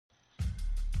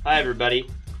Hi, everybody.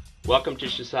 Welcome to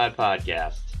Shasad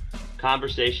Podcasts,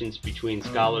 conversations between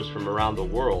scholars from around the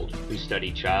world who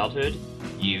study childhood,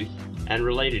 youth, and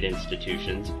related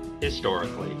institutions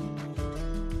historically.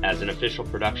 As an official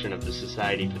production of the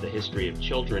Society for the History of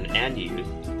Children and Youth,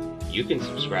 you can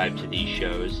subscribe to these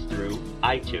shows through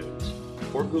iTunes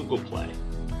or Google Play.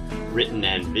 Written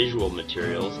and visual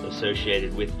materials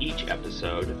associated with each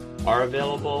episode are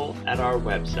available at our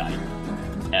website,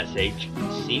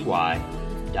 shcy.org.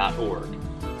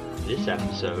 This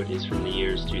episode is from the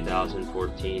years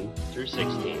 2014 through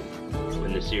 16,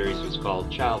 when the series was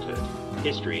called Childhood,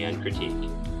 History and Critique.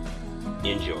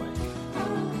 Enjoy.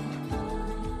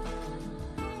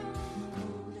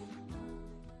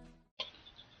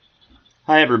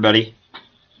 Hi, everybody.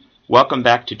 Welcome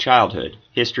back to Childhood,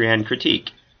 History and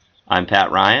Critique. I'm Pat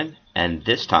Ryan, and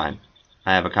this time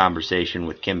I have a conversation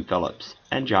with Kim Phillips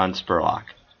and John Spurlock.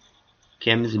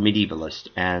 Kim is a medievalist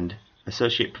and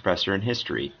associate professor in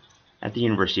history at the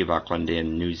University of Auckland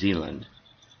in New Zealand.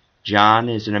 John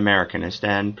is an Americanist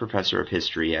and professor of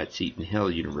history at Seton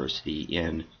Hill University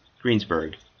in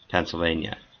Greensburg,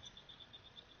 Pennsylvania.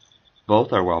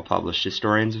 Both are well-published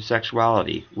historians of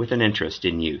sexuality with an interest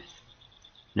in youth.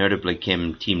 Notably,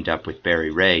 Kim teamed up with Barry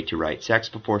Ray to write Sex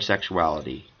Before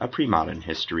Sexuality, a Pre-Modern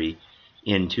History,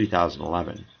 in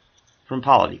 2011 from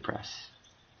Polity Press.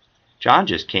 John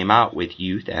just came out with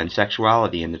Youth and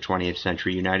Sexuality in the 20th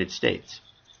Century United States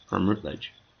from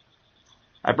Routledge.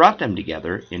 I brought them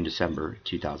together in December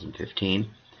 2015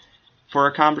 for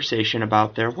a conversation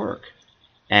about their work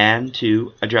and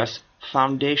to address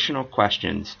foundational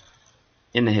questions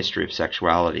in the history of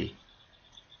sexuality.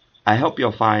 I hope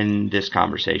you'll find this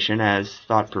conversation as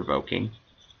thought-provoking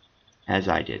as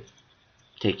I did.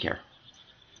 Take care.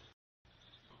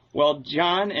 Well,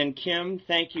 John and Kim,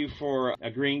 thank you for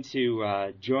agreeing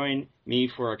to join me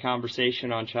for a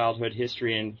conversation on childhood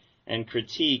history and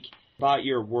critique about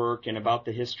your work and about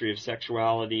the history of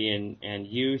sexuality and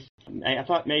youth. I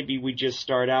thought maybe we'd just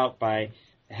start out by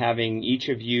having each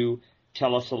of you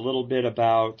tell us a little bit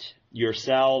about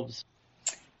yourselves.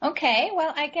 Okay,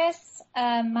 well, I guess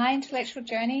my intellectual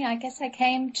journey, I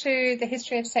came to the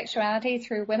history of sexuality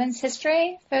through women's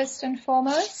history, first and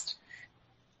foremost,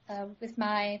 with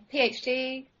my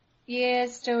PhD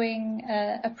years doing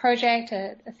a project,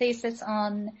 a thesis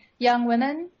on young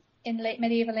women in late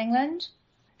medieval England.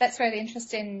 That's where the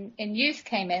interest in youth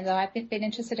came in, though I've been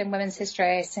interested in women's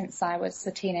history since I was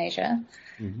a teenager.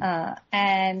 Mm-hmm.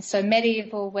 And so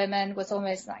medieval women was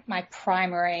almost like my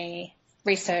primary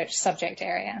research subject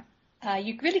area.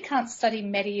 You really can't study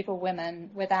medieval women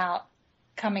without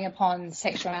coming upon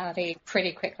sexuality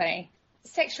pretty quickly.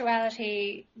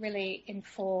 Sexuality really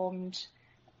informed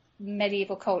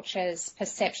medieval culture's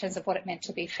perceptions of what it meant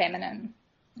to be feminine.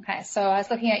 Okay, so I was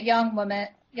looking at young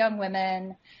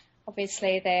women.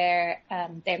 Obviously, they're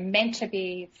meant to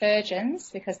be virgins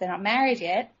because they're not married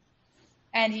yet,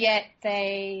 and yet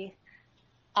they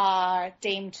are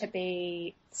deemed to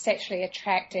be sexually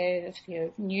attractive,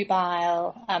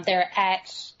 nubile. They're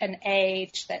at an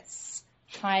age that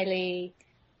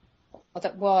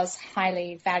was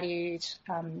highly valued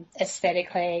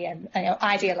aesthetically and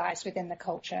idealized within the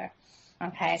culture.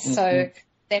 Okay, so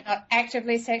they're not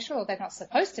actively sexual. They're not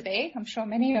supposed to be. I'm sure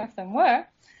many of them were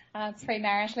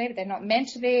pre-maritally, but they're not meant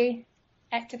to be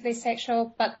actively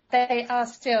sexual, but they are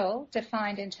still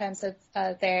defined in terms of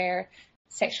their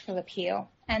sexual appeal.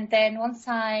 And then once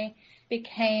I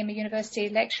became a university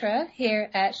lecturer here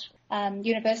at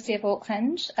University of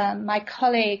Auckland, my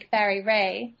colleague Barry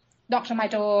Ray knocked on my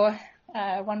door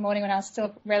one morning when I was still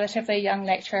a relatively young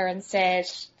lecturer and said,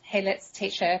 hey, let's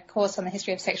teach a course on the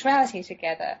history of sexuality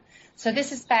together. So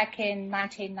this is back in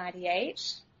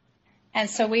 1998. And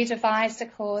so we devised a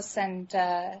course, and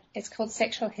it's called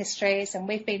Sexual Histories, and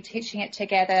we've been teaching it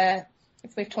together.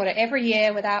 We've taught it every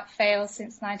year without fail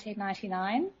since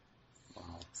 1999.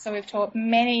 So we've taught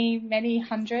many, many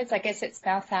hundreds, I guess it's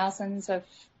now thousands of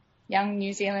young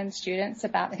New Zealand students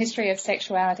about the history of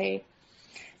sexuality,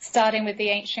 starting with the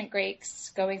ancient Greeks,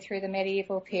 going through the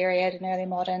medieval period and early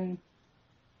modern,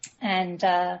 and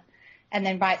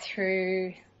then right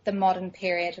through the modern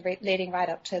period, leading right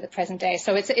up to the present day.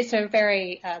 So it's a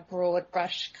very broad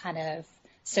brush kind of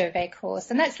survey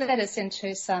course, and that's led us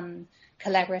into some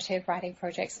collaborative writing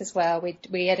projects as well.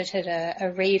 We edited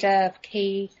a reader of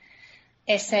key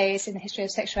essays in the history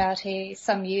of sexuality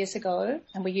some years ago,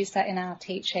 and we used that in our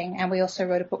teaching. And we also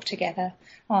wrote a book together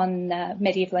on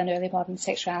medieval and early modern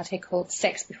sexuality called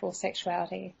Sex Before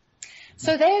Sexuality.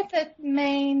 So they're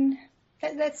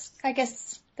that's, I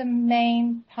guess, the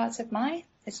main parts of my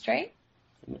history.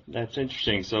 That's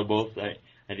interesting. So both, I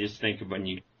just think of when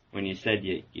you said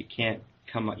you can't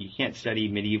you can't study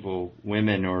medieval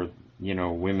women or,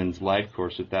 women's life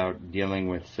course without dealing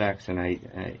with sex. And I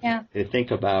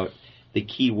think about the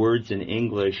key words in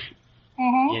English,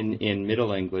 in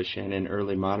Middle English and in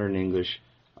early modern English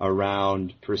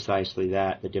around precisely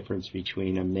that, the difference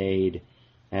between a maid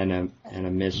and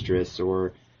a mistress,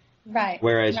 or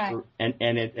whereas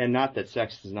and not that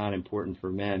sex is not important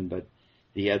for men, but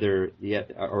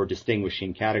or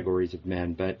distinguishing categories of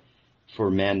men, but for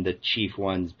men, the chief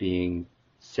ones being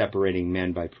separating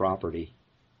men by property.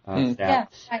 And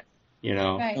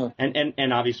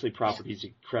obviously property is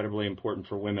incredibly important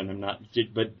for women.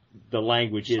 But the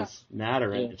language is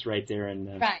matter, and it's right there in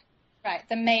the... Right.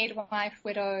 The maid, wife,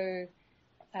 widow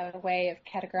way of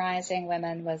categorizing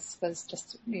women was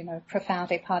just,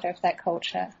 profoundly part of that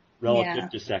culture. Relative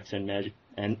to sex and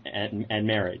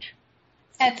marriage.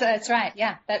 That's right.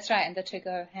 Yeah, that's right. And the two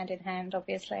go hand in hand,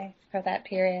 obviously, for that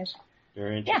period.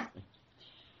 Very interesting. Yeah.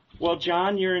 Well,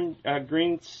 John, you're in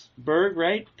Greensburg,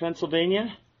 right?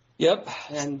 Pennsylvania? Yep.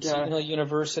 And Signal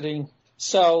University.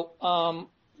 So,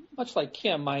 much like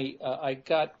Kim, I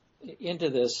got into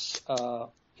this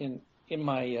in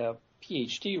my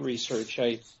PhD research.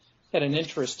 I had an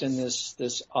interest in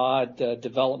this odd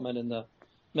development in the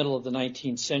middle of the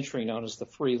 19th century known as the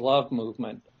free love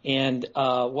movement. And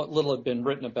what little had been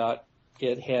written about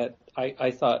it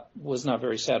I thought was not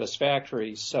very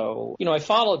satisfactory. So, I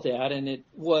followed that, and it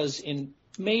was in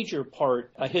major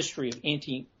part a history of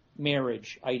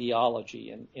anti-marriage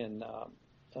ideology in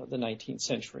the 19th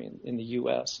century in the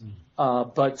U.S.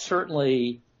 But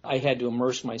certainly I had to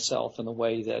immerse myself in the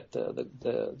way that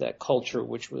that culture,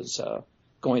 which was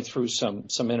going through some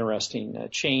interesting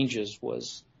changes,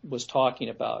 was talking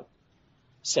about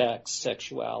sex,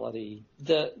 sexuality.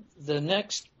 The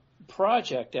next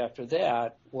project after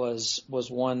that was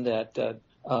one that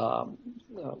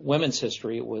women's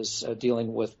history. It was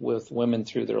dealing with women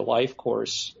through their life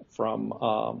course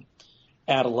from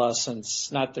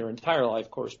adolescence, not their entire life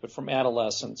course, but from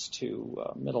adolescence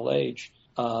to middle age,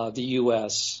 the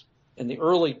U.S. in the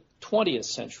early 20th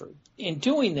century. In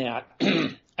doing that,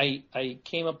 I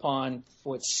came upon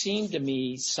what seemed to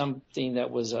me something that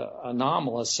was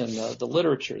anomalous in the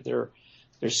literature.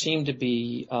 There seemed to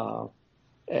be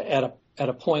at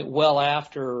a point well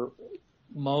after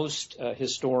most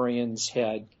historians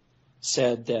had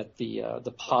said that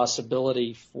the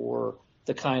possibility for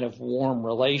the kind of warm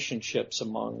relationships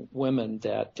among women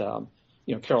that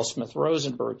Carol Smith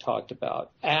Rosenberg talked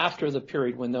about. After the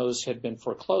period when those had been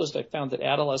foreclosed, I found that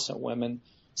adolescent women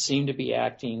seemed to be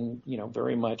acting,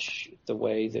 very much the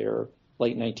way their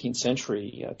late 19th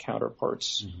century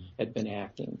counterparts had been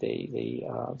acting.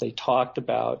 They talked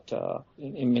about,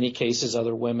 in many cases,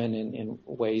 other women in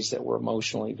ways that were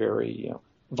emotionally very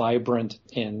vibrant.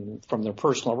 And from their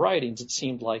personal writings, it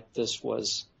seemed like this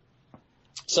was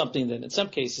something that, in some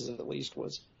cases at least,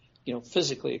 was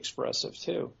physically expressive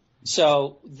too.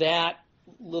 So that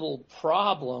little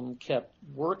problem kept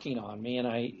working on me, and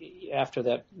after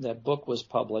that book was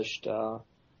published,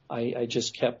 I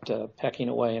just kept pecking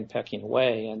away, and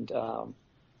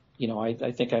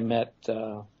I think I met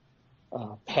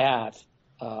Pat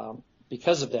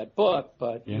because of that book,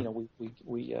 but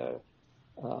we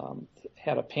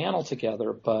had a panel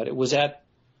together. But it was at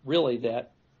really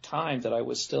that time that I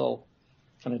was still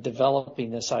kind of developing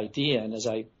this idea, and as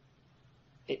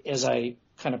I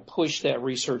kind of pushed that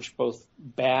research both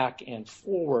back and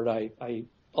forward, I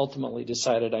ultimately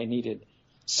decided I needed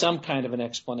some kind of an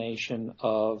explanation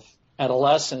of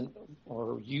adolescent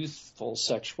or youthful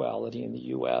sexuality in the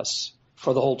U.S.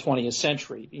 for the whole 20th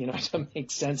century, to make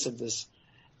sense of this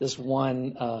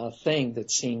one thing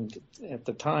that seemed at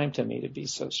the time to me to be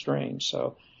so strange.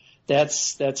 So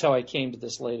that's how I came to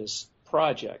this latest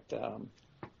project.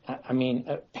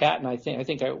 Pat and I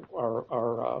think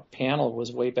our panel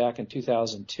was way back in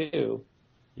 2002.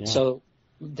 Yeah. So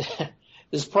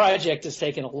this project has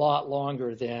taken a lot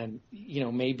longer than,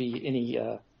 maybe any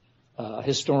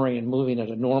historian moving at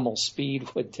a normal speed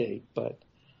would take, but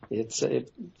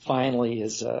it finally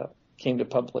came to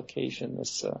publication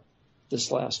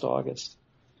this last August.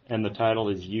 And the title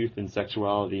is Youth and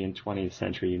Sexuality in 20th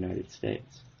Century United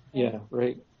States. Yeah,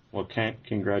 right. Well,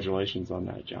 congratulations on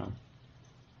that, John.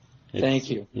 Thank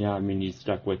you. Yeah, you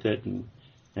stuck with it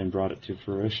and brought it to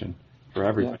fruition for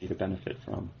everybody to benefit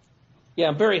from. Yeah,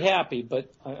 I'm very happy, but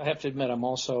I have to admit I'm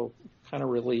also kind of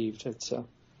relieved. It's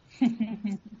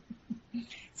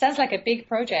sounds like a big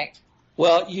project.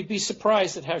 Well, you'd be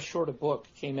surprised at how short a book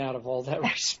came out of all that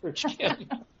research. Okay.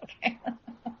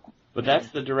 But that's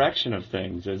the direction of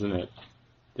things, isn't it?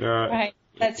 Right.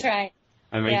 That's right.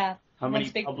 How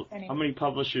many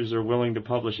publishers are willing to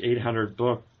publish 800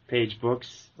 page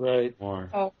books. Right. More.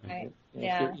 Oh, right.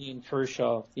 Yeah. If you're Ian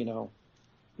Kershaw,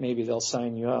 maybe they'll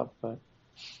sign you up, but.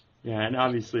 Yeah, and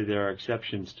obviously there are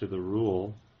exceptions to the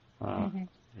rule,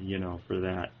 for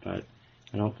that, but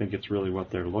I don't think it's really what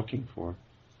they're looking for.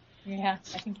 Yeah,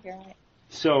 I think you're right.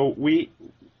 So we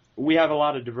have a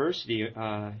lot of diversity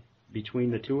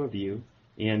between the two of you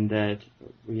in that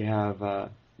we have a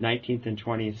 19th and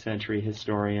 20th century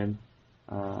historian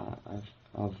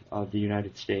of the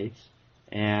United States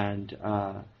and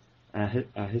a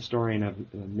historian of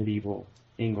medieval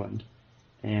England,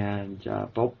 and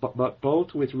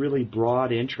both with really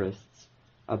broad interests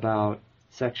about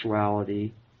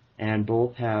sexuality, and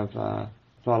both have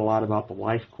thought a lot about the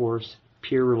life course,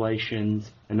 peer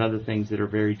relations, and other things that are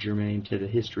very germane to the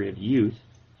history of youth.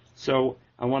 So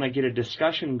I want to get a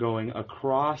discussion going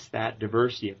across that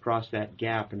diversity, across that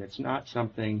gap, and it's not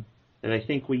something that I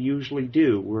think we usually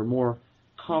do. We're more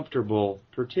comfortable,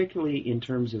 particularly in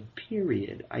terms of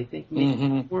period, I think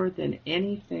maybe more than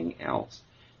anything else,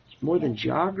 more than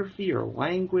geography or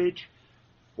language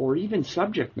or even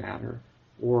subject matter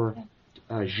or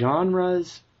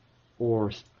genres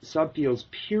or subfields.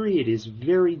 Period is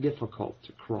very difficult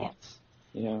to cross.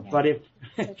 Yeah. But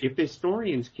if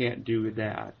historians can't do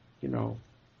that,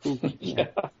 who can?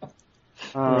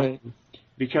 Right.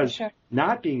 Because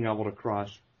not being able to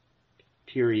cross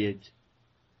periods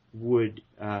would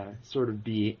sort of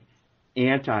be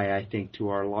I think, to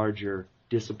our larger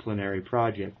disciplinary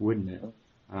project, wouldn't it?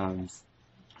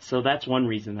 So that's one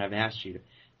reason I've asked you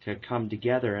to come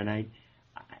together and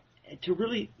to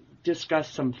really discuss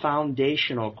some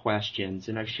foundational questions,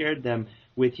 and I've shared them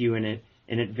with you in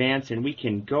advance, and we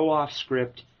can go off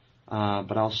script,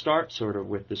 but I'll start sort of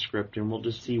with the script, and we'll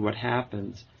just see what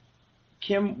happens.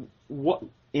 Kim,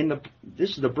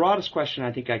 this is the broadest question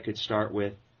I think I could start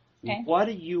with. Okay. What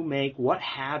do you make? What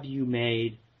have you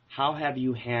made? How have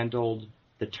you handled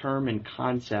the term and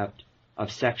concept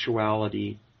of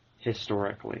sexuality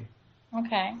historically?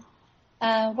 Okay.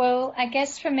 Well, I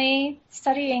guess for me,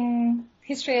 studying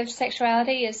history of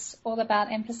sexuality is all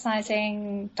about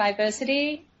emphasizing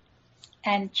diversity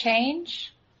and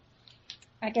change.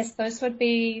 I guess those would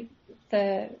be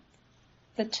the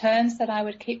terms that I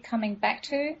would keep coming back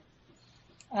to.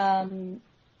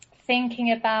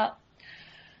 Thinking about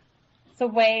the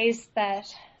ways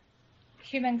that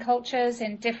human cultures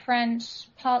in different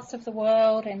parts of the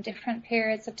world in different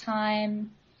periods of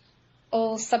time,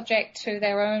 all subject to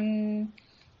their own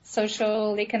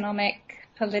social, economic,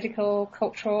 political,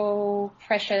 cultural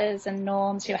pressures and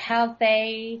norms, how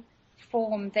they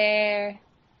form their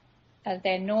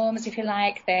norms, if you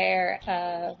like, their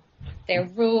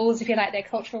rules, if you like, their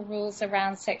cultural rules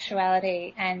around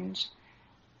sexuality, and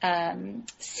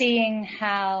seeing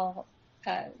how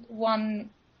one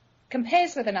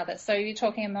compares with another. So you were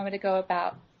talking a moment ago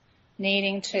about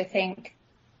needing to think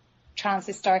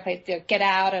transhistorically, to get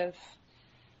out of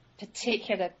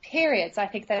particular periods. I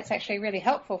think that's actually really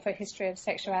helpful for history of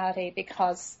sexuality,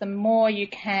 because the more you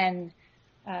can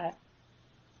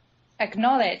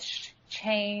acknowledge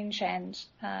change and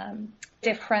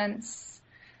difference,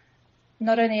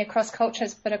 not only across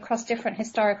cultures but across different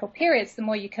historical periods, the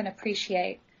more you can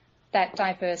appreciate that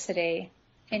diversity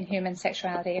in human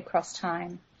sexuality across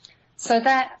time. So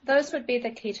those would be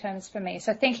the key terms for me.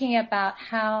 So thinking about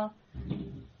how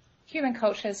human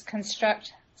cultures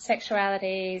construct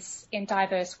sexualities in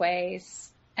diverse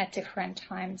ways at different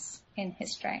times in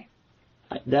history.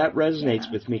 That resonates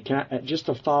with me. Can I, just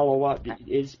to follow up,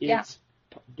 is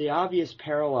the obvious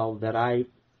parallel that I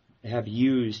have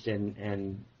used,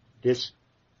 and this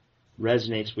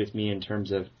resonates with me in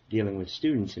terms of dealing with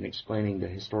students and explaining the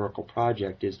historical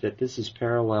project, is that this is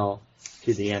parallel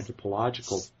to the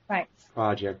anthropological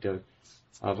project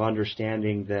of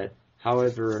understanding that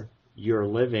however you're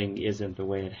living isn't the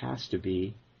way it has to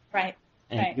be. Right.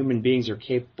 And human beings are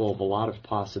capable of a lot of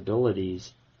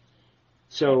possibilities.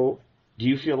 So do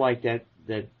you feel like that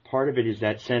part of it is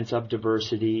that sense of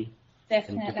diversity?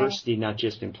 Definitely. And diversity not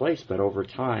just in place, but over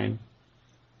time.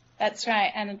 That's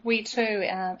right. And we too,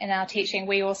 in our teaching,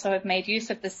 we also have made use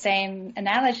of the same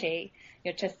analogy,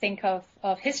 to think of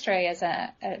history as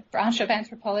a branch of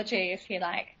anthropology, if you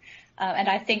like. And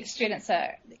I think students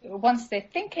once they're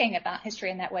thinking about history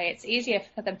in that way, it's easier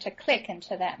for them to click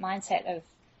into that mindset of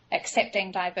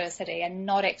accepting diversity and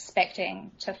not expecting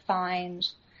to find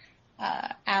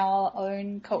our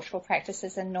own cultural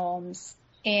practices and norms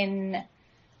in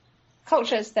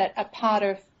cultures that are part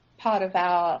of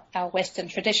our Western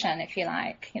tradition, if you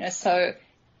like. So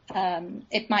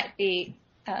it might be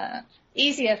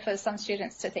easier for some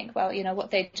students to think, well,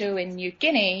 what they do in New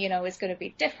Guinea, is going to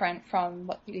be different from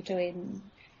what you do in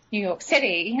New York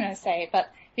City, say. But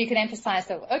you can emphasize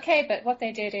that, okay, but what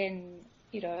they did in,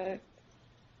 5th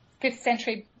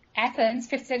century Athens,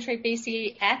 5th century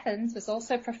BCE Athens was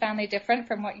also profoundly different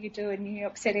from what you do in New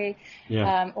York City,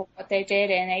 or what they did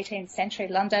in 18th century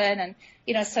London.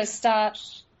 And, so start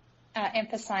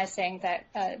emphasizing that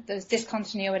those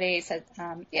discontinuities,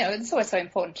 it's also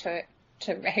important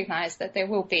to recognize that there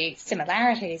will be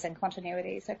similarities and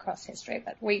continuities across history,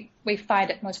 but we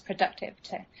find it most productive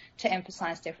to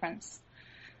emphasize difference.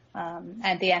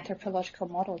 And the anthropological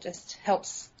model just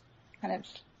helps kind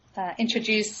of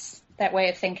introduce that way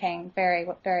of thinking very,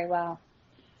 very well.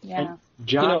 Yeah. And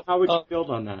John, how would you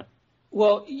build on that?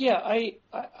 Well, yeah, I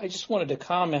just wanted to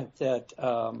comment that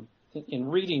in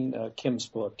reading Kim's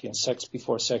book, Sex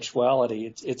Before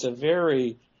Sexuality, it's a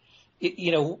very,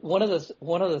 one of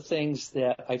the things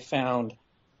that I found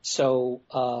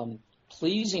so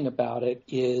pleasing about it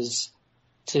is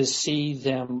to see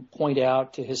them point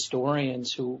out to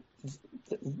historians who,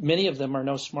 many of them are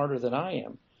no smarter than I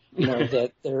am,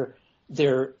 that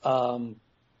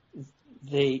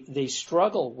they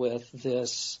struggle with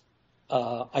this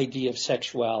idea of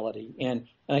sexuality, and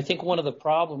I think one of the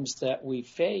problems that we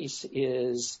face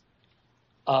is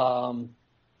trying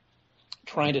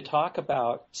to talk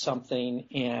about something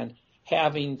and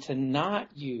having to not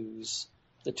use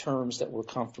the terms that we're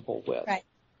comfortable with. Right.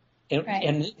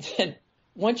 And then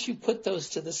once you put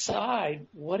those to the side,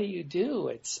 what do you do?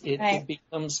 It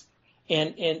becomes,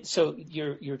 and so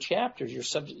your chapters, your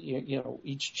subject,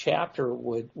 each chapter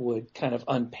would kind of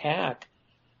unpack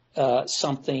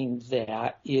something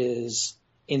that is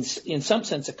in some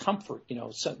sense a comfort.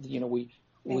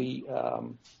 We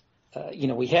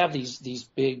have these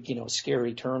big,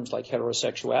 scary terms like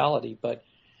heterosexuality, but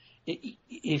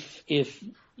if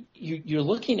you're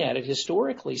looking at it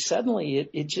historically, suddenly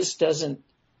it just doesn't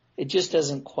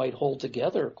quite hold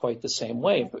together quite the same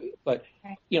way. But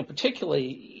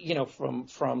particularly,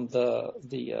 from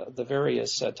the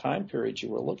various time periods you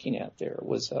were looking at, there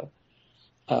was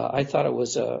I thought it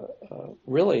was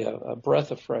really a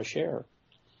breath of fresh air.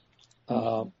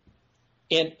 And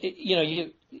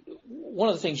one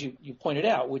of the things you pointed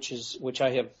out, which I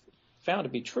have found to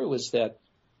be true, is that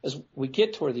as we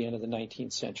get toward the end of the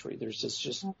 19th century, there's this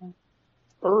just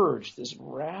urge, this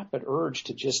rapid urge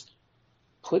to just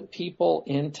put people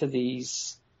into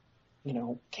these,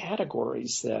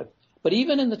 categories that. But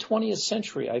even in the 20th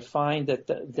century, I find that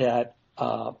the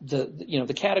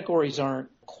categories aren't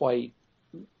quite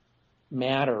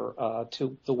matter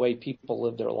to the way people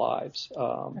live their lives.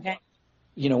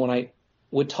 When I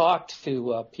would talk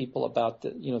to people about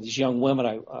these young women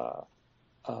I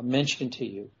mentioned to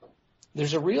you,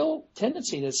 there's a real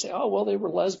tendency to say, oh, well, they were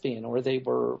lesbian, or they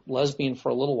were lesbian for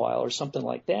a little while, or something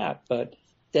like that. But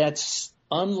that's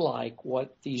unlike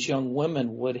what these young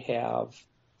women would have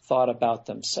thought about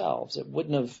themselves. It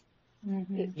wouldn't have,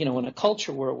 in a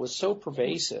culture where it was so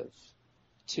pervasive,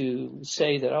 to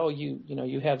say that, oh,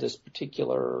 you have this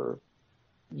particular,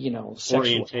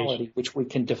 sexuality, which we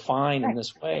can define in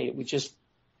this way. We just,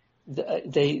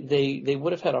 they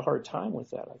would have had a hard time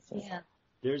with that, I think. Yeah.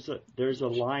 There's a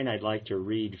line I'd like to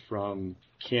read from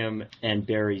Kim and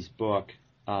Barry's book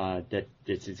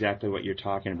that's exactly what you're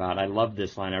talking about. I love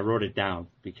this line. I wrote it down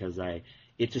because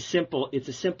it's a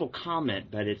simple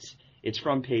comment, but it's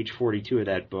from page 42 of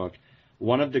that book.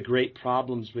 One of the great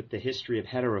problems with the history of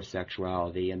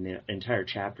heterosexuality, and the entire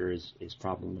chapter is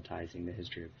problematizing the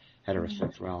history of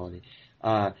heterosexuality.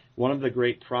 One of the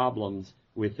great problems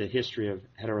with the history of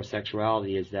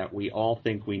heterosexuality is that we all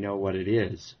think we know what it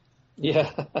is.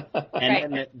 Yeah.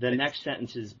 And then the next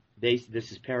sentence is,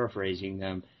 this is paraphrasing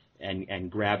them and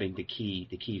grabbing the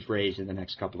key phrase in the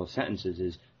next couple of sentences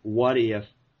is, what if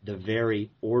the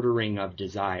very ordering of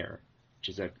desire, which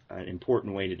is an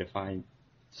important way to define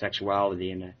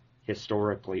sexuality in a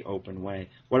historically open way,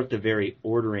 what if the very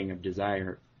ordering of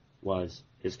desire was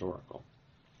historical?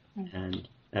 And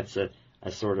that's a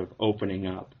sort of opening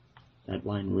up. That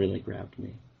line really grabbed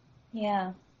me.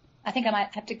 Yeah. I think I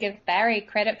might have to give Barry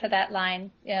credit for that line.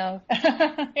 I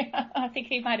think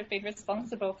he might have been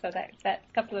responsible for that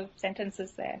couple of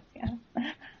sentences there. Yeah.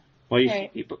 Well, you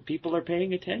see, people are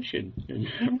paying attention and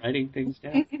writing things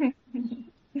down.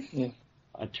 Yeah.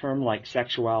 A term like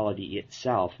sexuality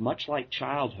itself, much like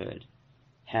childhood,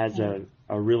 has a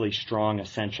really strong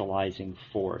essentializing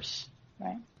force.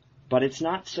 Right. But it's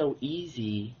not so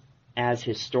easy as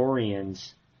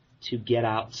historians to get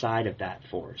outside of that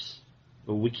force.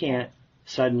 But we can't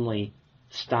suddenly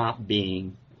stop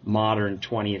being modern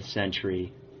 20th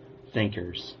century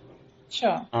thinkers.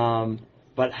 Sure.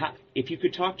 But if you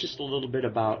could talk just a little bit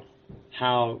about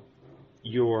how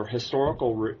your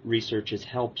historical research has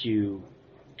helped you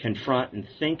confront and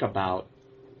think about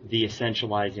the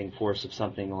essentializing force of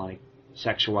something like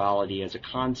sexuality as a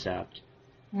concept.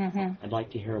 Mm-hmm. I'd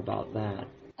like to hear about that.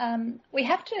 We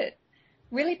have to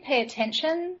really pay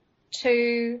attention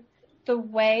to the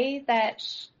way that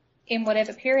in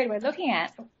whatever period we're looking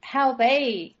at, how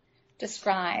they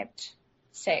described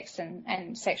sex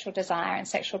and sexual desire and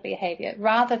sexual behavior,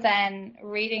 rather than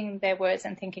reading their words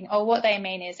and thinking, oh, what they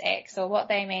mean is X or what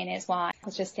they mean is Y. I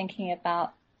was just thinking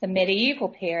about the medieval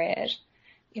period.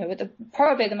 You know,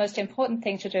 probably the most important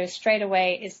thing to do straight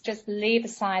away is just leave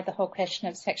aside the whole question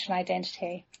of sexual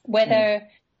identity. Whether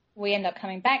we end up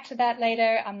coming back to that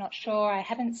later, I'm not sure. I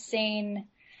haven't seen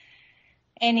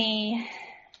any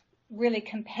really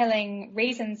compelling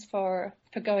reasons for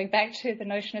going back to the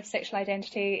notion of sexual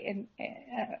identity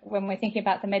when we're thinking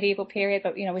about the medieval period,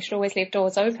 but, you know, we should always leave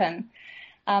doors open.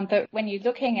 But when you're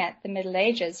looking at the Middle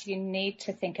Ages, you need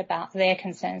to think about their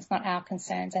concerns, not our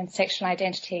concerns. And sexual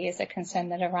identity is a concern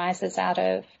that arises out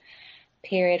of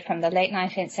period from the late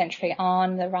 19th century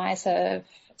on, the rise of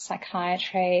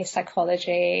psychiatry,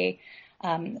 psychology,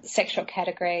 sexual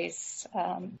categories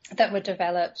that were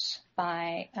developed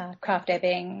by Krafft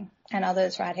Ebing and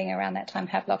others writing around that time,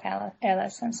 Havelock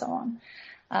Ellis and so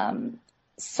on.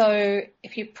 So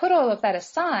if you put all of that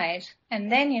aside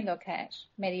and then you look at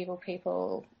medieval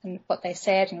people and what they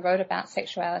said and wrote about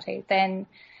sexuality, then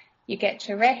you get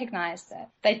to recognize that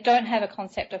they don't have a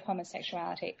concept of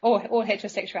homosexuality or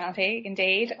heterosexuality,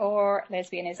 indeed, or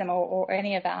lesbianism or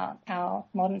any of our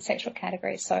modern sexual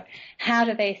categories. So how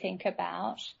do they think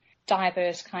about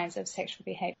diverse kinds of sexual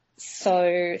behavior?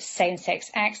 So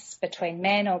same-sex acts between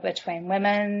men or between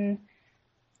women,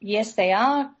 yes, they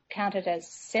are counted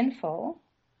as sinful,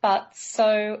 but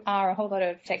so are a whole lot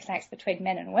of sex acts between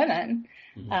men and women,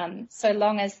 so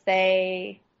long as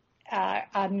they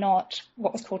are not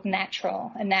what was called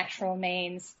natural. And natural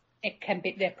means it can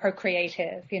be, they're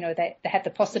procreative, you know, they have the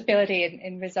possibility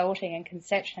in resulting in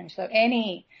conception. So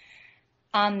any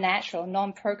unnatural,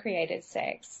 non-procreated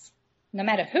sex, no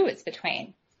matter who it's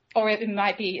between, or it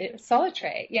might be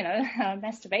solitary, you know,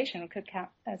 masturbation could count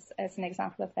as an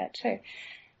example of that too.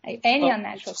 Any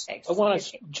unnatural sex. I want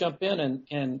to jump in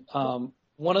and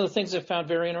one of the things I found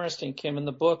very interesting, Kim, in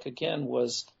the book, again,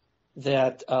 was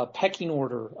that pecking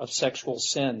order of sexual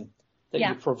sin that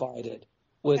you provided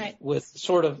with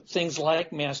sort of things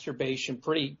like masturbation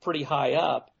pretty high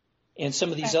up, and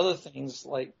some of these other things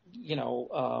like,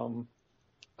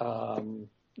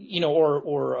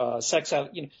 or sex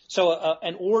out, you know, so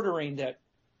an ordering that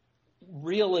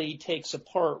really takes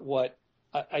apart what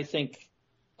I think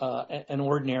an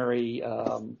ordinary,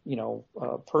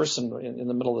 person in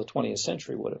the middle of the 20th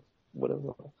century would have,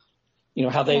 you know,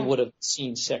 how they would have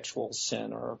seen sexual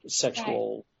sin or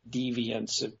sexual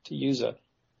deviance, to use a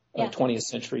 20th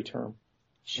century term.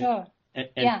 Sure.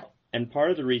 And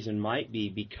part of the reason might be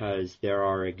because there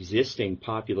are existing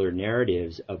popular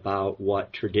narratives about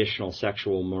what traditional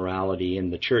sexual morality in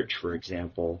the church, for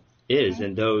example, is,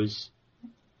 and those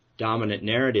dominant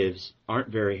narratives aren't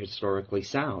very historically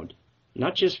sound.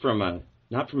 Not from a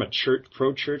church,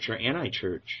 pro-church or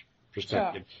anti-church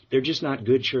perspective. Sure. They're just not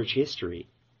good church history.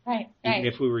 Right. Even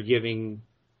if we were giving,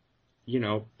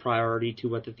 priority to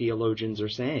what the theologians are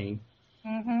saying,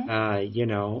 in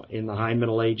the High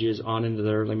Middle Ages on into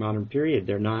the early modern period,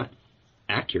 they're not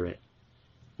accurate.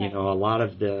 Right. A lot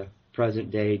of the present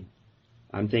day,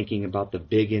 I'm thinking about the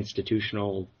big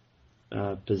institutional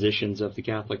positions of the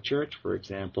Catholic Church, for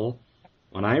example.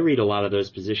 When I read a lot of those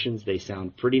positions, they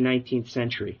sound pretty 19th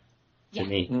century to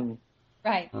me. Mm.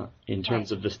 Right. In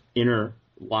terms of the inner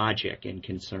logic and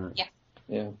concern.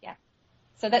 Yeah.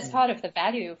 So that's part of the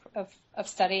value of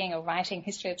studying or writing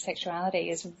history of sexuality,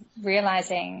 is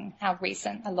realizing how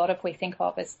recent a lot of we think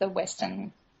of as the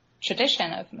Western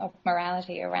tradition of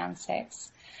morality around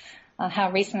sex,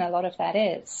 how recent a lot of that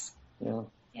is.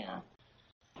 Yeah.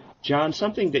 John,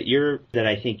 something that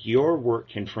I think your work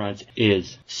confronts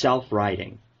is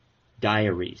self-writing,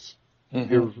 diaries.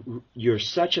 Mm-hmm. You're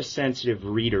such a sensitive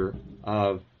reader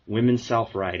of women's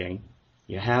self-writing.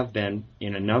 You have been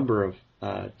in a number of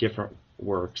different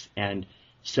works, and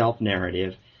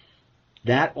self-narrative.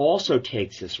 That also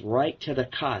takes us right to the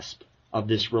cusp of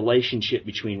this relationship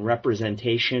between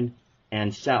representation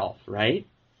and self, right?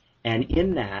 And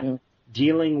in that,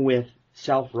 dealing with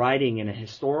self-writing in a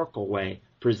historical way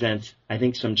presents, I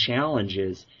think, some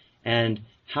challenges. And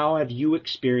how have you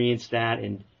experienced that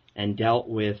and dealt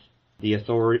with the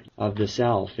authority of the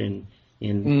self in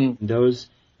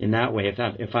that way?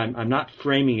 If I'm not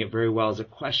framing it very well as a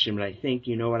question, but I think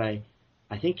you know what I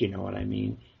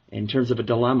mean in terms of a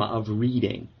dilemma of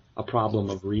reading, a problem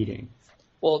of reading.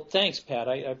 Well, thanks, Pat.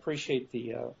 I appreciate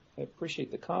the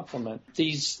appreciate the compliment.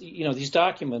 These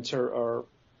documents are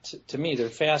to me, they're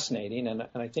fascinating, and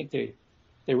I think they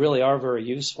really are very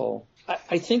useful.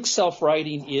 I think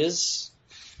self-writing is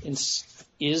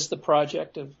the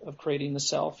project of creating the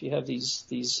self. You have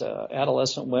these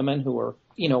adolescent women who are,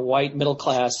 white, middle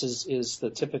class is the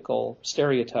typical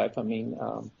stereotype. I mean,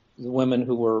 the women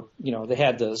who were, they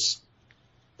had the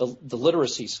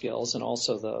literacy skills and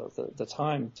also the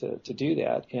time to do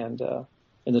that. And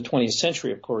in the 20th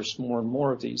century, of course, more and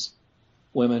more of these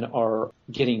women are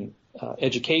getting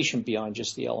education beyond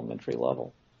just the elementary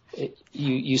level.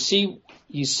 You see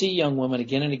young women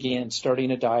again and again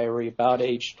starting a diary about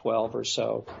age 12 or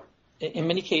so. In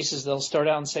many cases, they'll start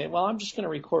out and say, well, I'm just going to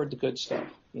record the good stuff.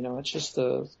 It's just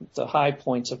the high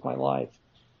points of my life.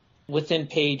 Within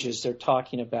pages, they're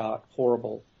talking about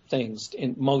horrible things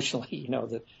emotionally,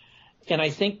 and I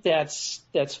think that's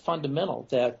fundamental,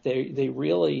 that they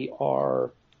really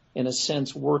are, in a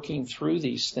sense, working through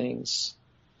these things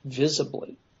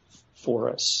visibly for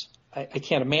us. I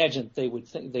can't imagine they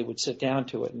would sit down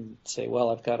to it and say, well,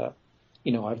 I've got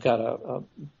to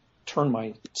turn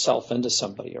myself into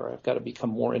somebody, or I've got to become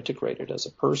more integrated as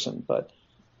a person. But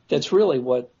that's really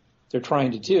what they're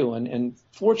trying to do. And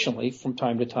fortunately, from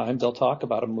time to time, they'll talk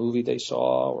about a movie they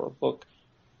saw or a book,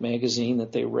 magazine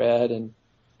that they read,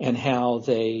 and how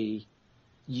they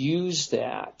use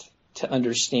that to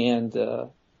understand the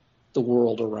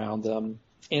world around them.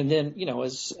 And then,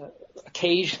 as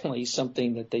occasionally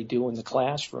something that they do in the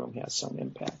classroom has some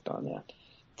impact on that.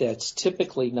 That's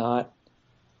typically not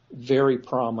very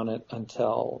prominent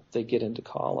until they get into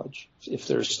college, if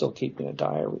they're still keeping a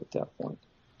diary at that point.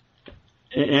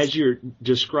 As you're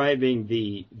describing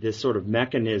the sort of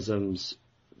mechanisms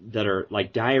that are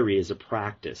like diary is a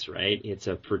practice, right? It's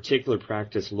a particular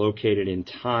practice located in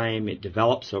time. It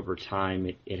develops over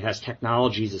time. It has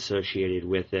technologies associated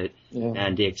with it,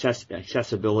 and the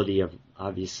accessibility of,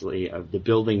 obviously, of the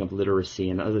building of literacy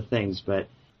and other things. But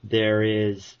there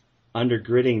is,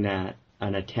 undergirding that,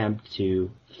 an attempt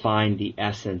to find the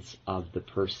essence of the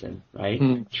person,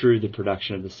 right? Through the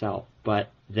production of the self. But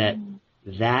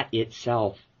that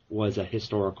itself was a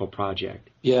historical project,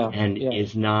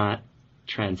 is not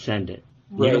transcendent.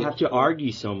 Right. You don't have to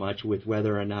argue so much with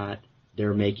whether or not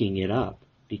they're making it up,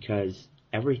 because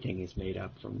everything is made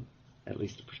up from at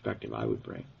least the perspective I would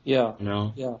bring. Yeah.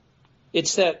 Yeah.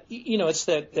 It's that,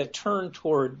 that turn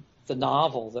toward the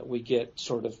novel that we get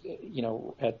sort of,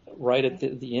 right at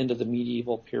the end of the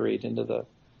medieval period into the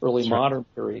early modern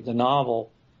period. The novel,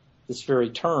 this very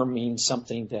term, means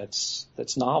something that's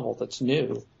novel, that's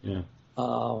new. Yeah.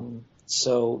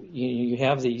 So you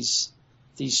have these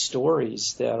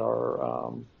stories that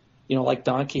are, like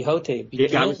Don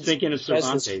Quixote. I was thinking of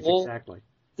Cervantes, exactly.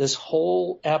 This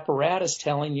whole apparatus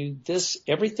telling you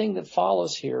everything that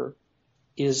follows here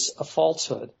is a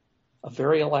falsehood, a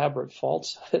very elaborate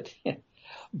falsehood.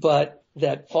 But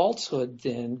that falsehood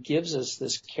then gives us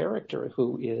this character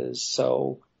who is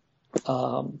so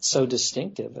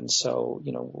distinctive and so,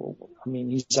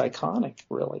 he's iconic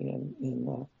really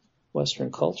in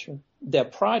Western culture.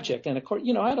 That project, and of course,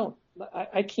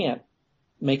 I can't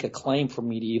make a claim for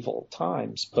medieval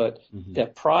times, but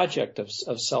that project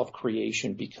of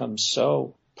self-creation becomes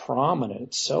so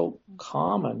prominent, so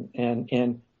common,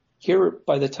 and here,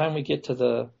 by the time we get to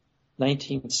the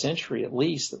 19th century, at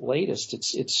least, at latest,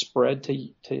 it's spread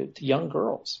to young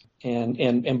girls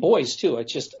and boys too.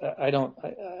 I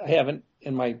haven't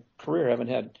in my career haven't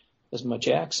had as much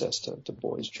access to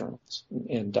boys' journals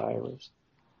and diaries.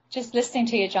 Just listening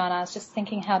to you, John, I was just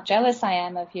thinking how jealous I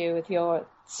am of you with your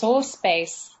source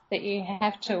base that you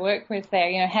have to work with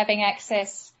there, having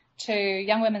access to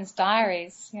young women's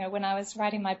diaries. When I was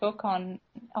writing my book on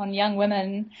young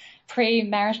women,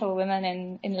 pre-marital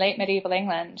women in late medieval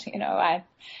England,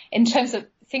 in terms of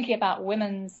thinking about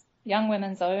young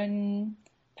women's own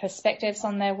perspectives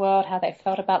on their world, how they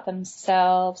felt about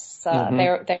themselves,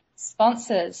 their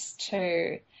responses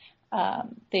to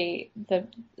the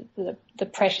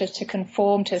pressure to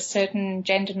conform to certain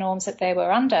gender norms that they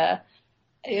were under.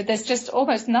 There's just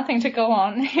almost nothing to go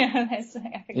on. There's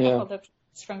a couple of books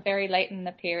from very late in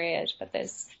the period, but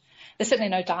there's certainly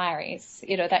no diaries.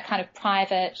 That kind of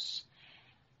private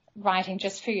writing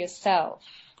just for yourself.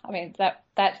 I mean,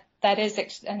 that is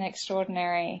an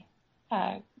extraordinary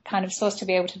kind of source to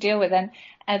be able to deal with.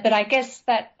 But I guess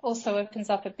that also opens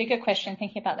up a bigger question,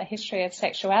 thinking about the history of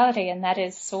sexuality, and that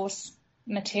is source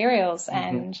materials.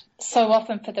 And so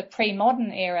often for the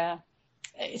pre-modern era,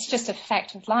 it's just a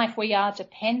fact of life. We are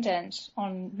dependent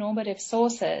on normative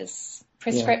sources,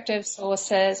 prescriptive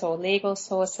sources or legal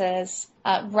sources,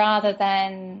 rather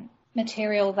than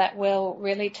material that will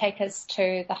really take us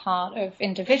to the heart of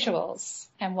individuals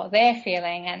and what they're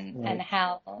feeling and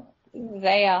how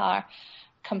they are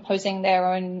composing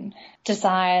their own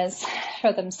desires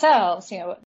for themselves,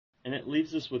 And it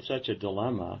leaves us with such a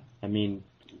dilemma. I mean,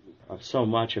 so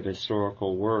much of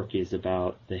historical work is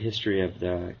about the history of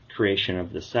the creation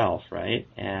of the self, right?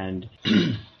 And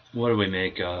what do we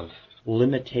make of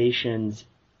limitations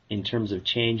in terms of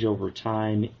change over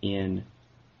time in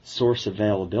source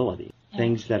availability,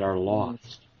 things that are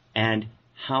lost? And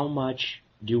how much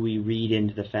do we read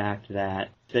into the fact that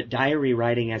diary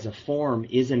writing as a form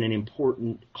isn't an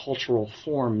important cultural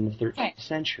form in the 13th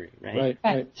century, right?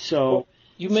 Right. So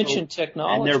you mentioned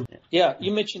technology.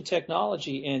 You mentioned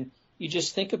technology, and you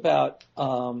just think about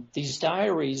these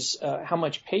diaries, how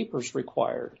much paper is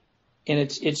required, and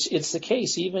it's the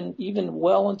case even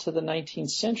well into the 19th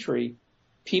century,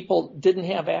 people didn't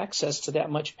have access to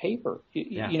that much paper.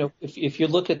 If you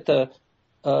look at the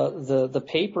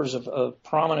papers of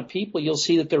prominent people, you'll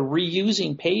see that they're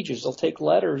reusing pages. They'll take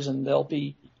letters and they'll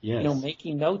be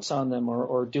making notes on them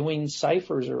or doing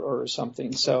ciphers or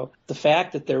something. So the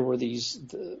fact that there were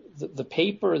the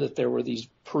paper, that there were these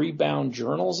pre-bound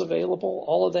journals available,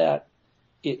 all of that,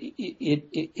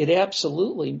 it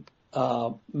absolutely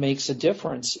makes a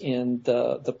difference in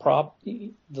the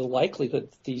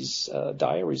likelihood that these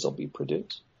diaries will be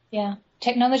produced. Yeah,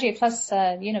 technology plus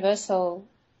universal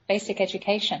basic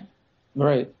education.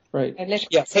 Right.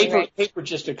 Paper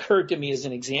just occurred to me as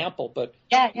an example, but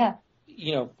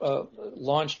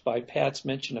launched by Pat's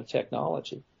mention of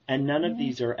technology. And none of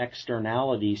these are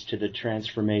externalities to the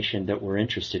transformation that we're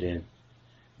interested in.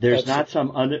 There's not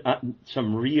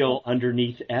some real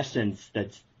underneath essence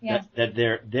that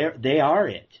they are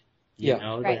it.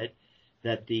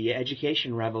 That the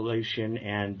education revolution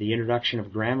and the introduction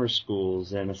of grammar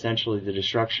schools and essentially the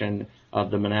destruction of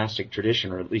the monastic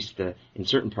tradition, or at least in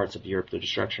certain parts of Europe, the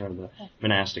destruction of the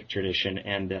monastic tradition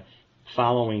and the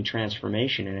following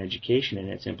transformation in education and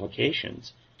its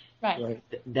implications. Right.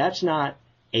 That's not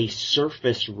a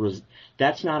surface,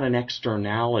 that's not an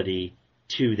externality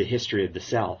to the history of the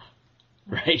self,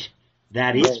 right?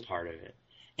 That is part of it.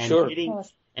 And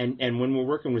And when we're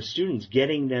working with students,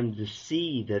 getting them to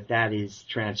see that is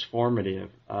transformative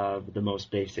of the most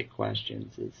basic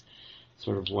questions is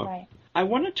sort of what. Right. I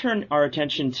want to turn our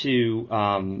attention to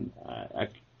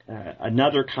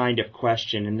another kind of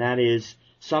question, and that is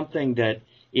something that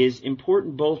is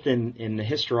important both in the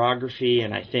historiography,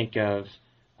 and I think of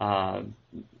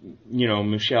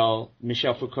Michel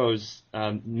Foucault's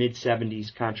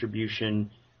mid-70s contribution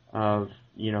of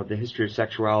the history of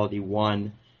sexuality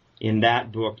 1. In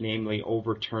that book, namely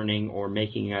overturning or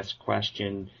making us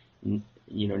question,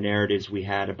 narratives we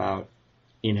had about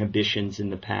inhibitions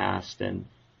in the past and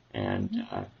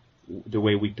the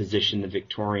way we position the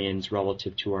Victorians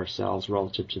relative to ourselves,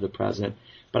 relative to the present.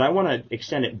 But I want to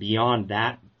extend it beyond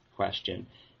that question,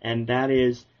 and that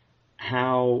is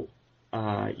how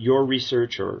your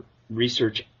research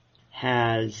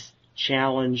has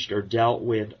challenged or dealt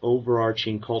with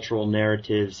overarching cultural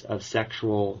narratives of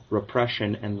sexual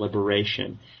repression and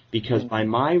liberation. Because by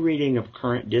my reading of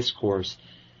current discourse,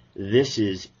 this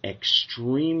is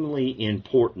extremely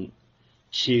important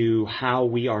to how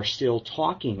we are still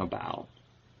talking about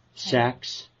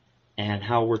sex and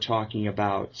how we're talking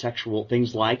about sexual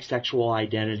things like sexual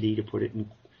identity, to put it in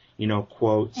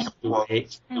quotes.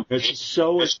 It's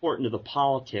so important to the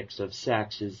politics of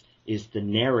sex is the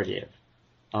narrative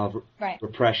of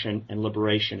repression and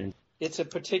liberation. It's a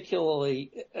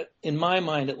particularly, in my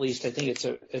mind at least, I think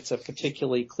it's a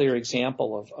particularly clear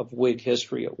example of Whig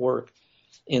history at work,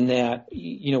 in that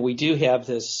we do have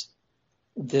this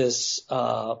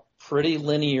pretty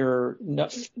linear.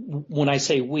 When I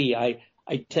say we, I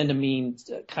tend to mean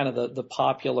kind of the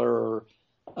popular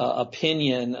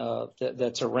opinion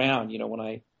that's around. When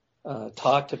I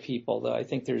talk to people, I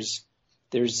think there's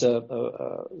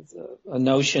a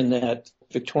notion that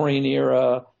Victorian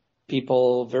era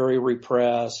people very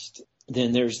repressed.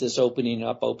 Then there's this opening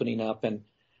up, and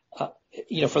for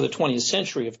the 20th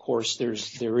century, of course, there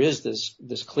is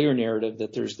this clear narrative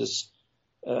that there's this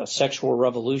sexual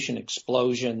revolution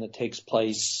explosion that takes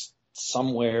place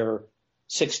somewhere.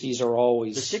 60s are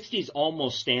always the 60s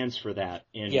almost stands for that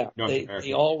in North America.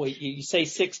 They always, you say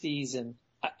 60s, and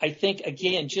I think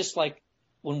again, just like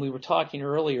when we were talking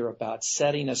earlier about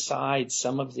setting aside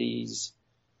some of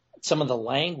the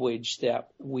language that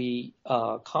we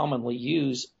commonly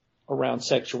use around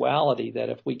sexuality, that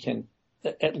if we can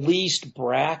at least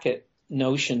bracket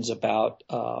notions about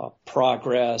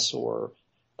progress or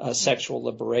sexual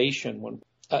liberation, when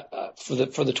for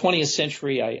the 20th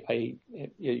century,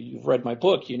 you've read my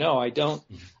book, I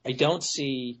don't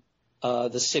see the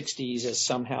 60s as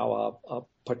somehow a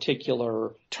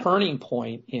particular turning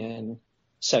point in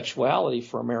sexuality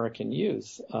for American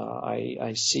youth.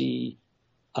 I see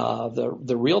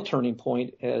the real turning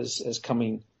point as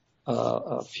coming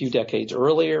a few decades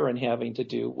earlier and having to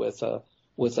do with a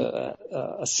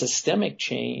systemic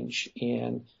change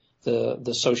in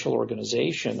the social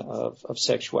organization of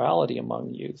sexuality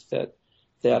among youth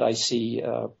that I see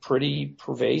pretty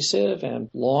pervasive and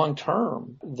long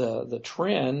term. The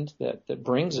trend that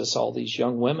brings us all these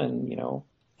young women,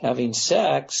 having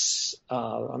sex.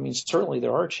 Certainly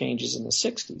there are changes in the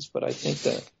 60s, but I think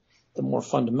that the more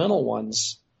fundamental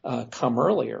ones come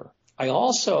earlier. I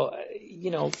also,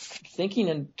 thinking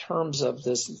in terms of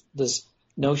this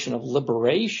notion of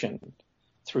liberation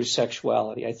through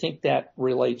sexuality, I think that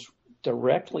relates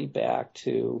directly back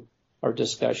to our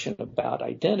discussion about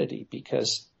identity,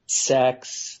 because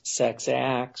sex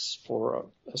acts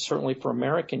certainly for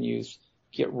American youth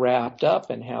get wrapped up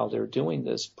in how they're doing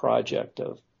this project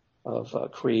of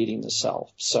creating the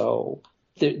self. So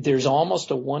there's almost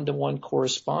a one-to-one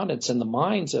correspondence in the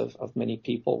minds of many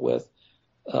people with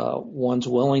one's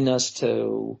willingness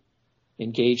to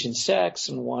engage in sex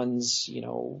and one's,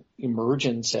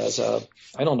 emergence as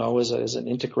an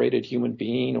integrated human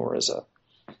being or as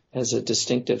a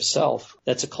distinctive self.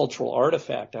 That's a cultural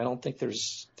artifact. I don't think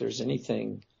there's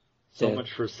anything. So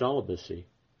much for celibacy.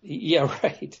 Yeah,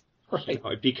 right. Right.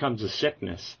 It becomes a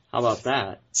sickness. How about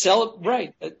that?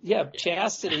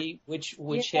 Chastity,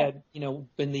 which had,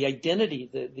 been the identity,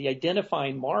 the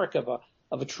identifying mark of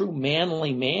a true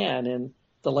manly man in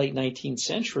the late 19th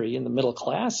century, in the middle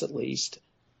class at least.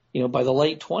 By the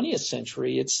late 20th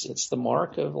century, it's the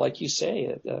mark of, like you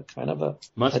say, a kind of a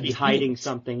be hiding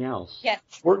something else. Yes.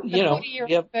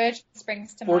 40-year-old virgin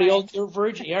springs to mind. 40-year-old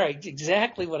virgin. Yeah, right.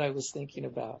 Exactly what I was thinking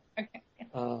about. Okay.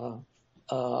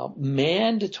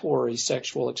 Mandatory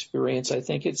sexual experience, I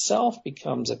think itself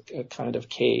becomes a kind of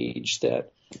cage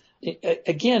that,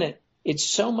 it's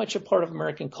so much a part of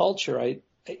American culture.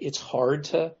 It's hard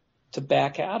to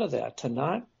back out of that, to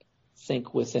not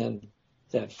think within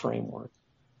that framework.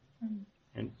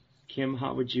 And Kim,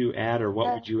 how would you add, or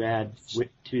what would you add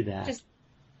to that?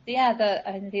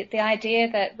 The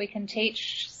idea that we can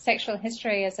teach sexual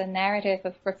history as a narrative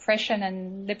of repression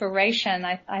and liberation,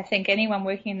 I think anyone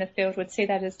working in the field would see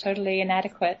that as totally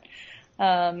inadequate.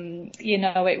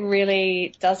 It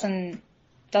really doesn't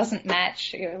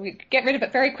match. We get rid of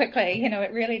it very quickly.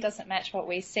 It really doesn't match what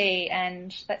we see,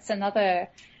 and that's another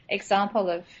example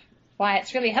of why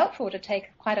it's really helpful to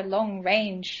take quite a long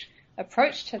range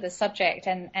approach to the subject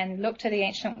and look to the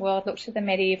ancient world, look to the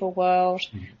medieval world,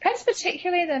 perhaps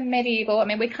particularly the medieval.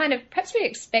 Perhaps we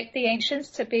expect the ancients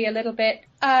to be a little bit,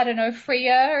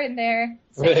 freer in their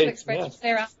sexual expressions,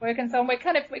 their artwork and so on. We've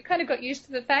kind of got used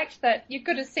to the fact that you've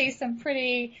got to see some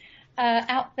pretty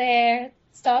out there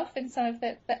stuff in some of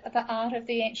the art of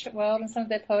the ancient world and some of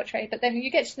their poetry. But then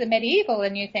you get to the medieval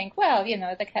and you think, well,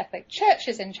 the Catholic Church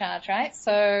is in charge, right?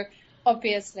 So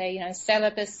obviously,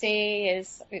 celibacy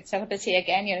is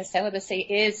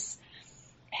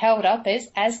held up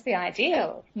as the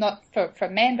ideal, not for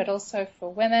men, but also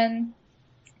for women.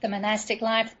 The monastic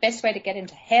life, the best way to get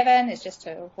into heaven is just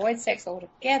to avoid sex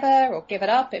altogether or give it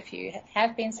up if you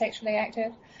have been sexually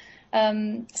active.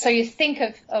 So you think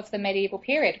of the medieval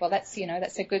period, well, that's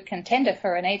a good contender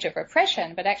for an age of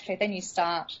repression, but actually then you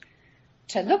start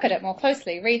to look at it more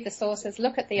closely, read the sources,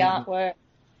 look at the artwork,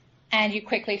 and you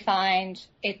quickly find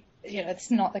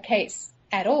it's not the case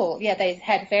at all. Yeah, they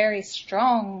had very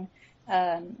strong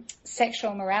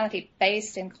sexual morality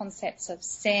based in concepts of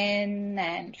sin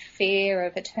and fear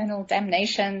of eternal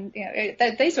damnation.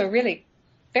 These were really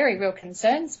very real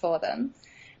concerns for them,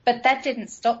 but that didn't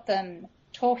stop them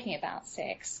talking about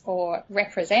sex or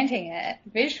representing it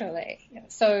visually.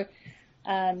 So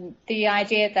the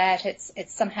idea that it's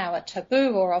somehow a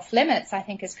taboo or off limits, I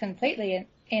think, is completely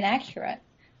inaccurate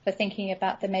for thinking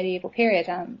about the medieval period.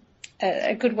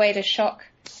 A good way to shock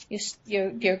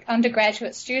your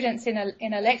undergraduate students in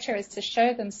a lecture is to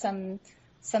show them some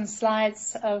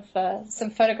slides of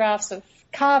some photographs of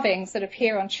carvings that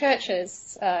appear on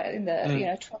churches in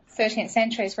the 12th, 13th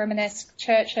centuries, Romanesque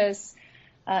churches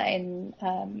in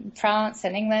France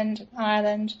and England,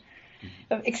 Ireland.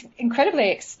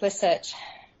 Incredibly explicit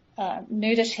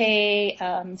nudity,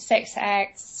 sex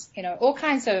acts, all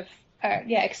kinds of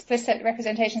explicit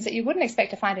representations that you wouldn't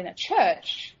expect to find in a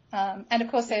church. And of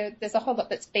course, there's a whole lot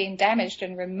that's been damaged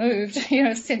and removed,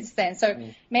 since then. So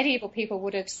medieval people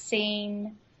would have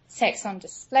seen sex on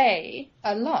display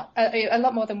a lot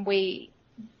more than we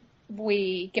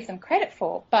we give them credit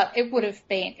for, but it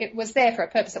was there for a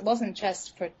purpose. It wasn't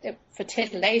just for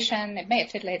titillation. It may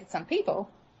have titillated some people,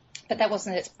 but that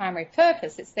wasn't its primary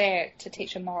purpose. It's there to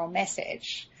teach a moral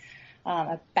message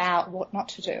about what not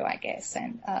to do, I guess,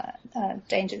 and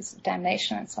dangers of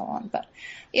damnation and so on. But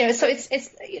so it's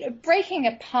breaking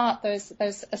apart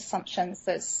those assumptions,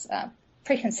 those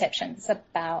preconceptions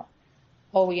about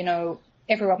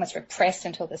everyone was repressed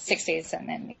until the 60s, and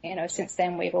then since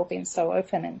then we've all been so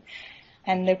open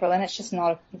and liberal, and it's just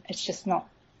not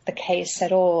the case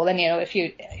at all. And if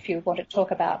you want to talk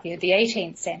about the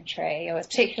 18th century, or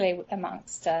particularly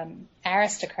amongst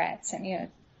aristocrats, and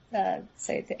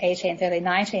say the 18th, early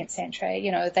 19th century,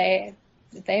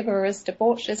 they were as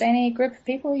debauched as any group of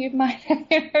people you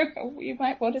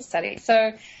might want to study.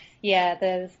 So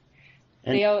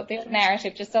the old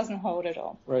narrative just doesn't hold at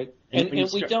all. Right, and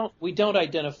we don't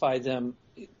identify them.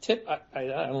 I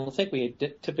don't think we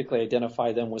typically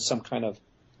identify them with some kind of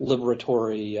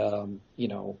liberatory,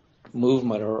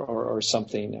 movement or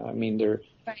something. I mean, they're.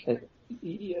 Right.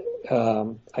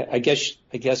 I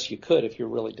guess you could, if you're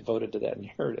really devoted to that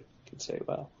narrative, you could say,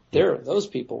 well, those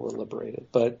people were liberated.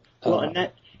 But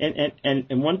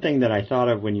and one thing that I thought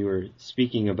of when you were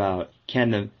speaking about,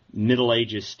 can the Middle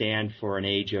Ages stand for an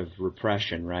age of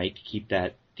repression, right? To keep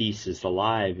that thesis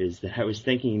alive, is that I was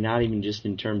thinking not even just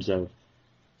in terms of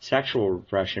sexual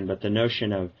repression, but the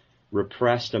notion of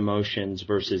repressed emotions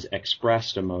versus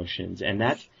expressed emotions, and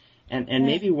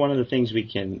maybe one of the things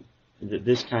that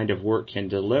this kind of work can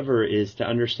deliver is to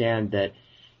understand that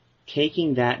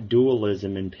taking that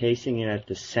dualism and placing it at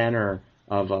the center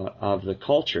of the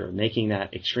culture, making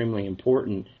that extremely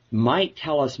important, might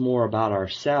tell us more about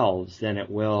ourselves than it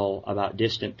will about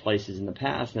distant places in the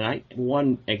past. And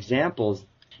one example is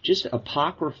just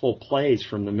apocryphal plays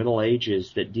from the Middle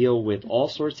Ages that deal with all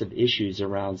sorts of issues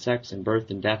around sex and birth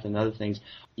and death and other things.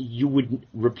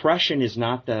 Repression is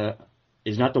not the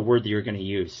word that you're going to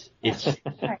use.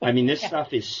 This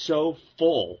stuff is so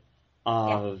full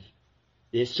of,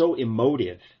 it's so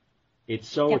emotive, it's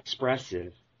so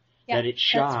expressive that it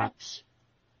shocks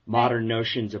modern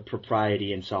notions of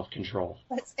propriety and self-control.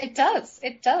 It does,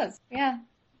 yeah.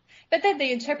 But then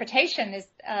the interpretation is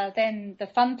then the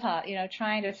fun part,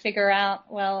 trying to figure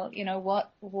out, well,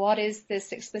 what is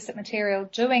this explicit material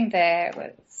doing there,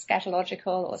 whether it's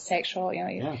scatological or sexual,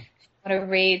 you want to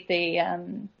read the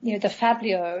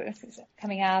Fabliaux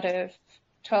coming out of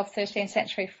 12th, 13th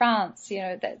century France,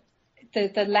 that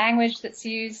the language that's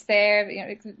used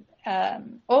there,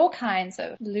 all kinds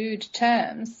of lewd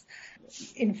terms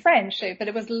in French, but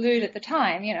it was lewd at the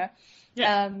time,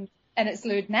 and it's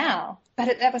lewd now,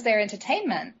 but that was their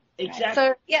entertainment. Exactly. Right?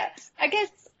 So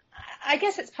I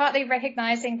guess it's partly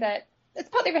recognizing that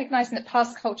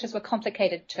past cultures were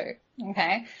complicated too.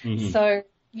 Okay. Mm-hmm. So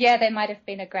there might have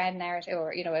been a grand narrative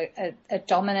or, a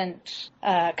dominant,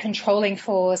 controlling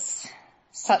force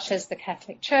such as the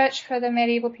Catholic Church for the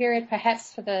medieval period.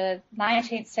 Perhaps for the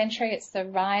 19th century, it's the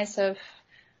rise of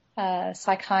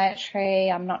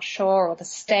psychiatry, I'm not sure, or the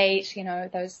state,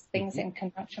 those things in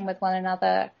conjunction with one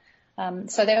another.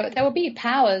 So there will be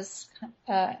powers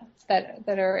that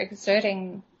are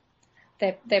exerting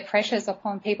their pressures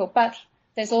upon people, but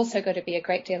there's also got to be a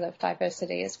great deal of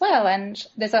diversity as well, and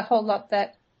there's a whole lot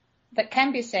that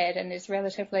can be said and is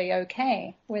relatively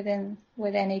okay with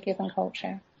any given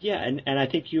culture. Yeah, and I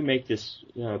think you make this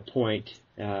point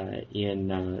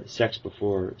in Sex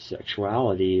Before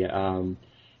Sexuality.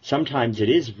 Sometimes it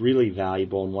is really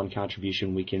valuable, and one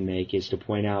contribution we can make is to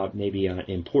point out maybe an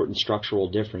important structural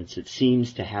difference that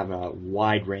seems to have a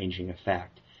wide-ranging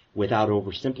effect without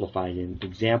oversimplifying. The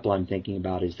example I'm thinking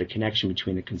about is the connection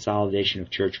between the consolidation of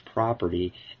church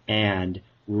property and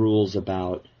rules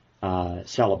about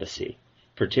celibacy,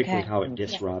 particularly how it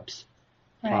disrupts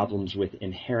problems with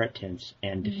inheritance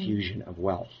and diffusion of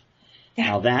wealth. Yeah.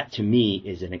 Now that, to me,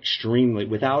 is an extremely,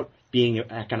 without being an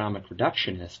economic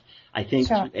reductionist, I think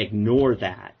to ignore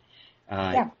that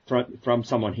from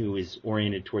someone who is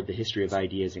oriented toward the history of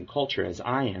ideas and culture, as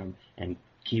I am, and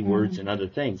keywords and other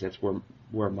things, that's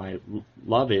where my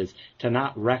love is, to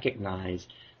not recognize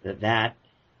that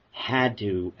had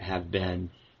to have been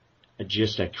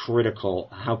just a critical,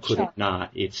 how could it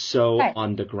not? It's so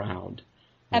on the ground.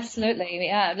 Absolutely,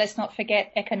 yeah. Let's not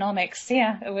forget economics,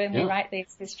 when we write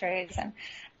these histories.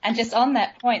 And just on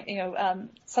that point,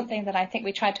 something that I think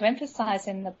we tried to emphasize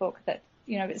in the book that,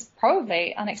 is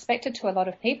probably unexpected to a lot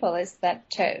of people is that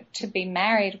to be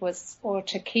married or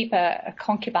to keep a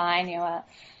concubine, a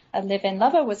live-in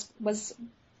lover was,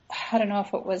 I don't know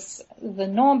if it was the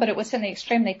norm, but it was certainly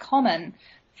extremely common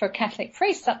for Catholic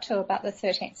priests up to about the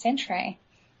 13th century.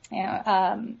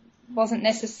 wasn't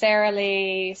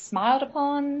necessarily smiled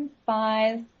upon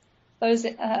by those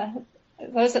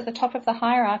at the top of the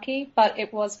hierarchy, but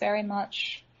it was very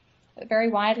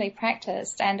widely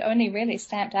practiced and only really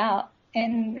stamped out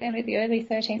in the early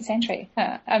 13th century.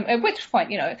 At which point,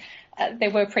 there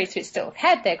were priests who still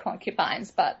had their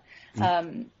concubines, but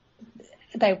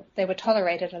they were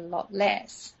tolerated a lot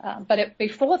less. But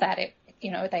before that,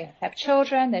 they have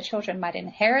children. Their children might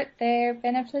inherit their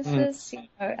benefices.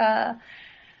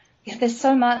 There's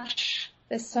so much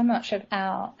of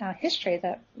our history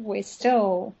that we're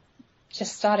still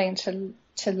just starting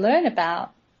to learn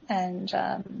about, and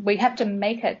we have to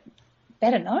make it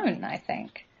better known, I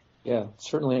think. Yeah,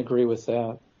 certainly agree with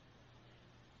that.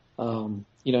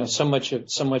 So much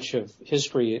of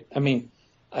history. I mean,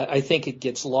 I think it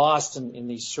gets lost in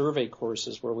these survey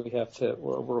courses where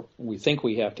we think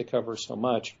we have to cover so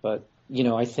much. But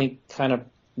I think kind of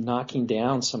knocking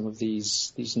down some of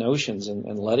these notions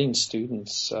and letting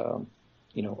students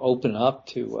open up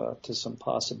to some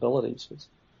possibilities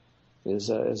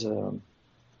is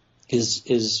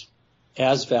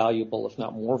as valuable, if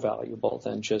not more valuable,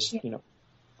 than just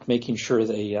making sure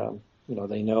they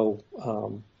know.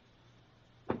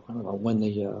 I don't know when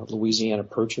the Louisiana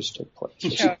Purchase took place.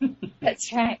 Sure,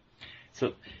 that's right.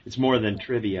 So it's more than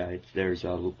trivia. There's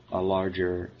a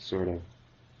larger sort of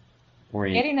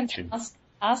orientation. Getting them to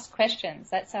ask questions.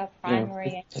 That's our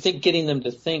primary. I think getting them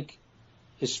to think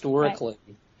historically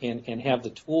and have the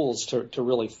tools to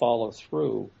really follow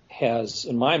through has,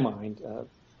 in my mind,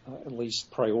 at least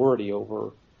priority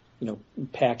over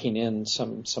packing in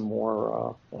some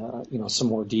more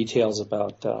details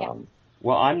about.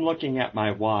 Well, I'm looking at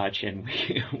my watch, and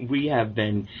we have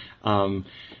been going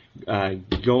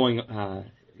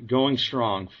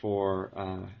strong for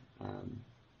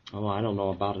I don't know,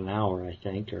 about an hour, I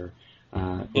think, or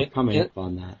we're coming up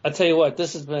on that. I'll tell you what,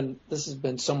 this has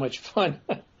been so much fun.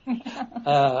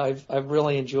 I've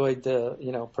really enjoyed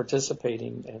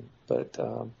participating, but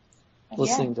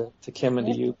listening to Kim and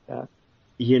to you, Pat.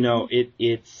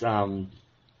 It's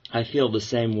I feel the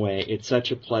same way. It's such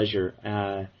a pleasure.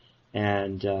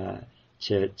 And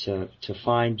to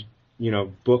find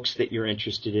books that you're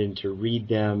interested in, to read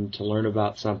them, to learn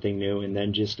about something new, and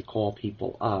then just to call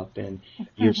people up. And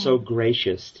you're so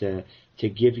gracious to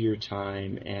give your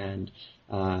time and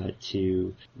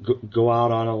to go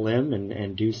out on a limb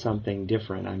and do something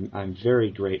different. I'm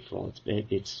very grateful.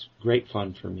 It's great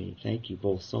fun for me. Thank you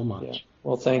both so much. Yeah.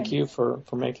 Well, thank you for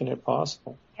making it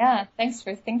possible. Yeah, thanks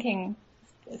for thinking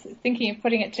of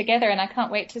putting it together, and I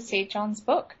can't wait to see John's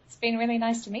book. It's been really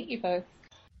nice to meet you both.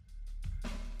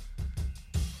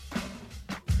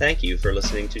 Thank you for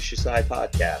listening to Shusai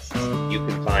Podcasts. You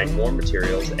can find more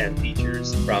materials and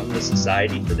features from the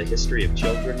Society for the History of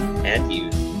Children and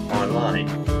Youth online,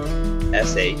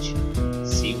 shcy.org.